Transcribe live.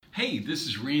Hey, this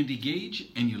is Randy Gage,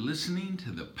 and you're listening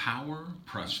to the Power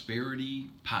Prosperity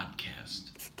Podcast.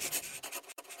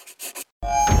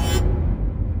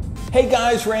 Hey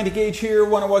guys, Randy Gage here.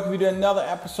 Want to welcome you to another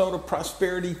episode of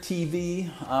Prosperity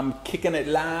TV. I'm kicking it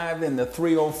live in the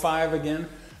 305 again.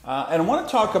 And I want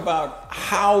to talk about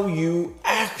how you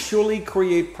actually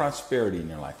create prosperity in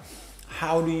your life.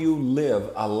 How do you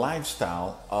live a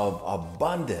lifestyle of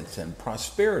abundance and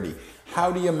prosperity?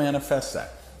 How do you manifest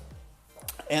that?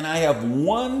 And I have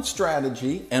one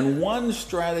strategy and one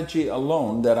strategy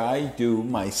alone that I do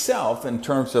myself in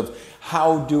terms of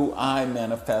how do I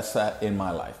manifest that in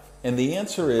my life. And the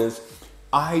answer is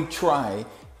I try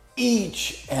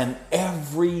each and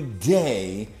every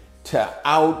day to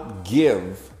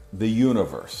outgive the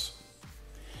universe.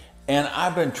 And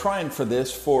I've been trying for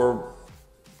this for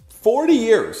 40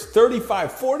 years,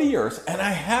 35, 40 years, and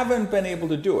I haven't been able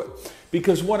to do it.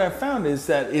 Because what I found is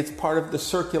that it's part of the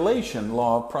circulation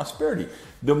law of prosperity.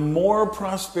 The more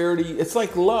prosperity, it's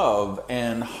like love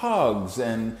and hugs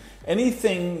and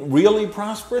anything really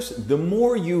prosperous, the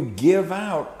more you give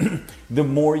out, the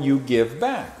more you give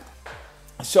back.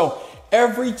 So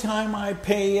every time I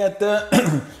pay at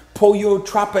the Pollo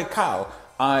Tropical,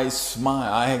 I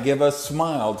smile. I give a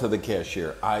smile to the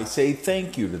cashier. I say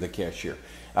thank you to the cashier.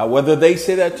 Whether they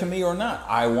say that to me or not,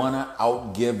 I want to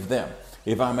outgive them.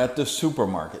 If I'm at the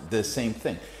supermarket, the same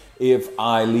thing. If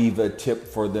I leave a tip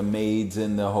for the maids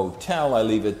in the hotel, I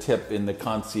leave a tip in the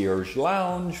concierge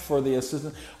lounge for the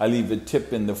assistant, I leave a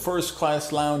tip in the first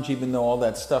class lounge, even though all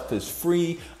that stuff is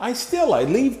free, I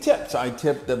leave tips. I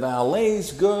tip the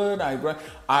valets good.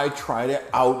 I try to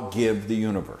outgive the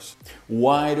universe.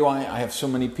 Why do I have so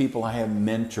many people I have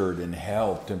mentored and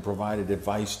helped and provided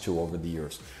advice to over the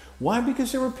years? Why?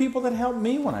 Because there were people that helped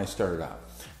me when I started out.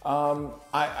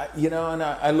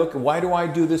 I look, why do I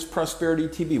do this Prosperity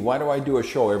TV? Why do I do a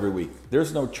show every week?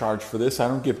 There's no charge for this. I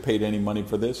don't get paid any money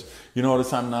for this. You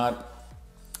notice I'm not,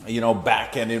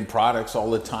 back-ending products all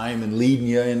the time and leading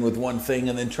you in with one thing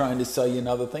and then trying to sell you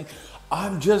another thing.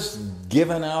 I'm just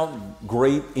giving out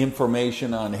great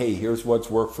information on, hey, here's what's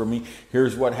worked for me.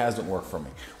 Here's what hasn't worked for me.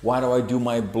 Why do I do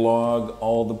my blog,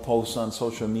 all the posts on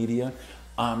social media?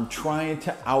 I'm trying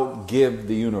to outgive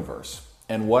the universe.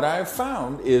 And what I've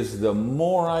found is the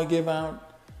more I give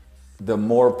out, the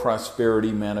more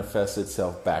prosperity manifests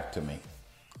itself back to me.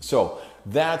 So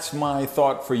that's my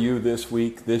thought for you this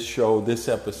week, this show, this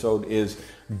episode is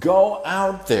go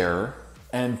out there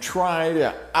and try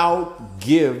to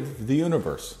outgive the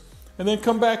universe. And then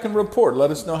come back and report.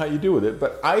 Let us know how you do with it.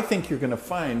 But I think you're going to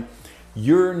find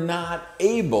you're not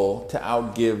able to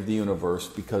outgive the universe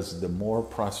because the more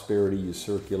prosperity you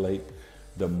circulate,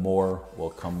 the more will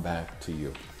come back to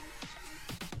you.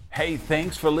 Hey,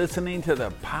 thanks for listening to the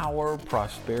Power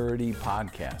Prosperity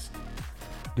Podcast.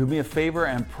 Do me a favor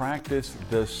and practice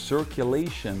the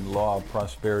circulation law of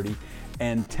prosperity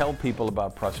and tell people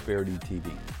about Prosperity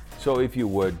TV. So if you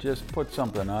would, just put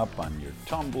something up on your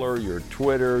Tumblr, your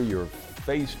Twitter, your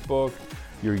Facebook,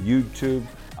 your YouTube.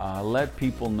 Let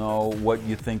people know what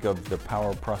you think of the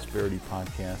Power Prosperity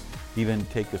Podcast. Even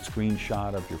take a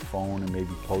screenshot of your phone and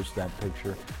maybe post that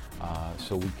picture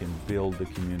so we can build the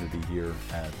community here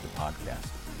at the podcast.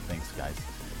 Thanks, guys.